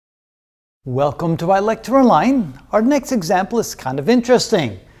Welcome to iLecture Online. Our next example is kind of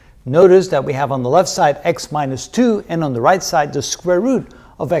interesting. Notice that we have on the left side x minus 2 and on the right side the square root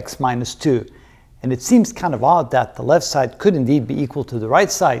of x minus 2. And it seems kind of odd that the left side could indeed be equal to the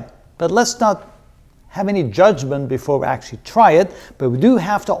right side. But let's not have any judgment before we actually try it. But we do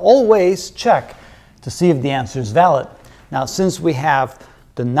have to always check to see if the answer is valid. Now, since we have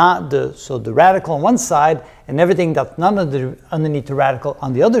the radical on one side and everything that's not underneath the radical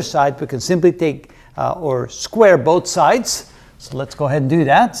on the other side, we can simply take or square both sides. So let's go ahead and do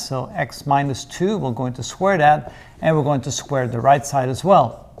that. So x minus 2, we're going to square that, and we're going to square the right side as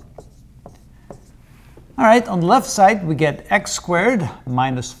well. All right, on the left side we get x squared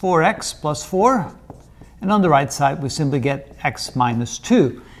minus 4x plus 4, and on the right side we simply get x minus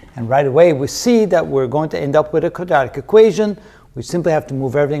 2. And right away we see that we're going to end up with a quadratic equation. We simply have to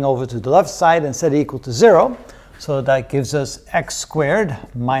move everything over to the left side and set it equal to 0. So that gives us x squared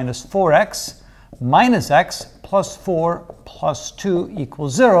minus 4x minus x plus 4 plus 2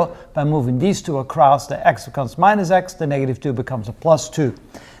 equals 0. By moving these two across, the x becomes minus x, the negative 2 becomes a plus 2.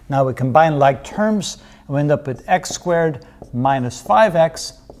 Now we combine like terms and we end up with x squared minus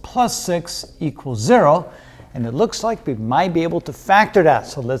 5x plus 6 equals 0. And it looks like we might be able to factor that.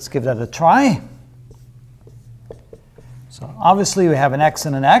 So let's give that a try. So obviously we have an x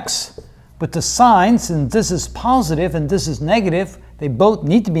and an x, but the sign, since this is positive and this is negative, they both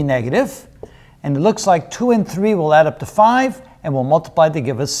need to be negative. And it looks like 2 and 3 will add up to 5 and will multiply to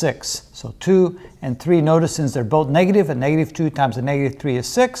give us 6. So 2 and 3, notice since they're both negative, a negative 2 times a negative 3 is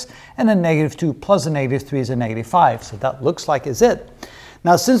 6, and a negative 2 plus a negative 3 is a negative 5. So that looks like is it.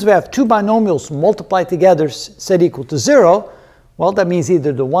 Now since we have two binomials multiplied together set equal to 0, well, that means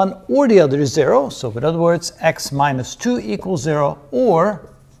either the one or the other is 0. So in other words, x minus 2 equals 0 or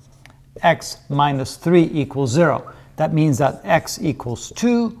x minus 3 equals 0. That means that x equals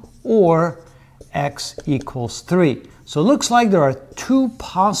 2 or x equals 3. So it looks like there are two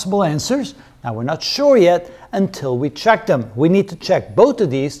possible answers. Now we're not sure yet until we check them. We need to check both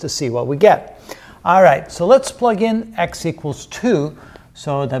of these to see what we get. All right, so let's plug in x equals 2.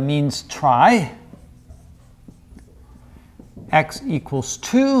 So that means try x equals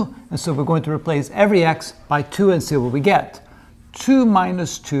 2, and so we're going to replace every x by 2 and see what we get. 2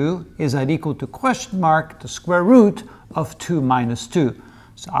 minus 2 is equal to question mark the square root of 2 minus 2.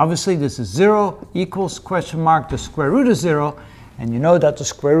 So obviously this is 0 equals question mark the square root of 0, and you know that the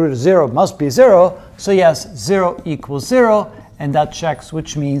square root of 0 must be 0, so yes, 0 equals 0, and that checks,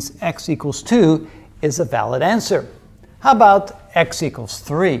 which means x equals 2 is a valid answer. How about x equals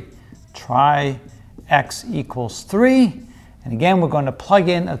 3? Try x equals 3. And again, we're going to plug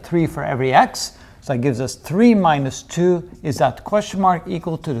in a 3 for every x. So that gives us 3 minus 2 is that question mark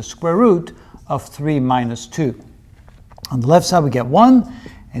equal to the square root of 3 minus 2. On the left side we get 1,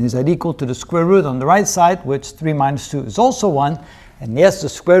 and is that equal to the square root on the right side, which 3 minus 2 is also 1. And yes, the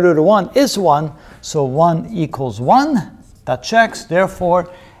square root of 1 is 1, so 1 equals 1. That checks,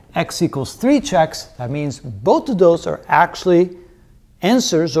 therefore x equals 3 checks. That means both of those are actually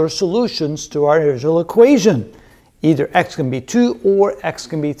answers or solutions to our original equation. Either x can be 2 or x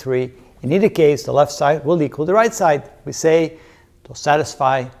can be 3. In either case, the left side will equal the right side. We say to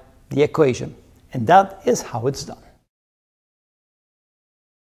satisfy the equation. And that is how it's done.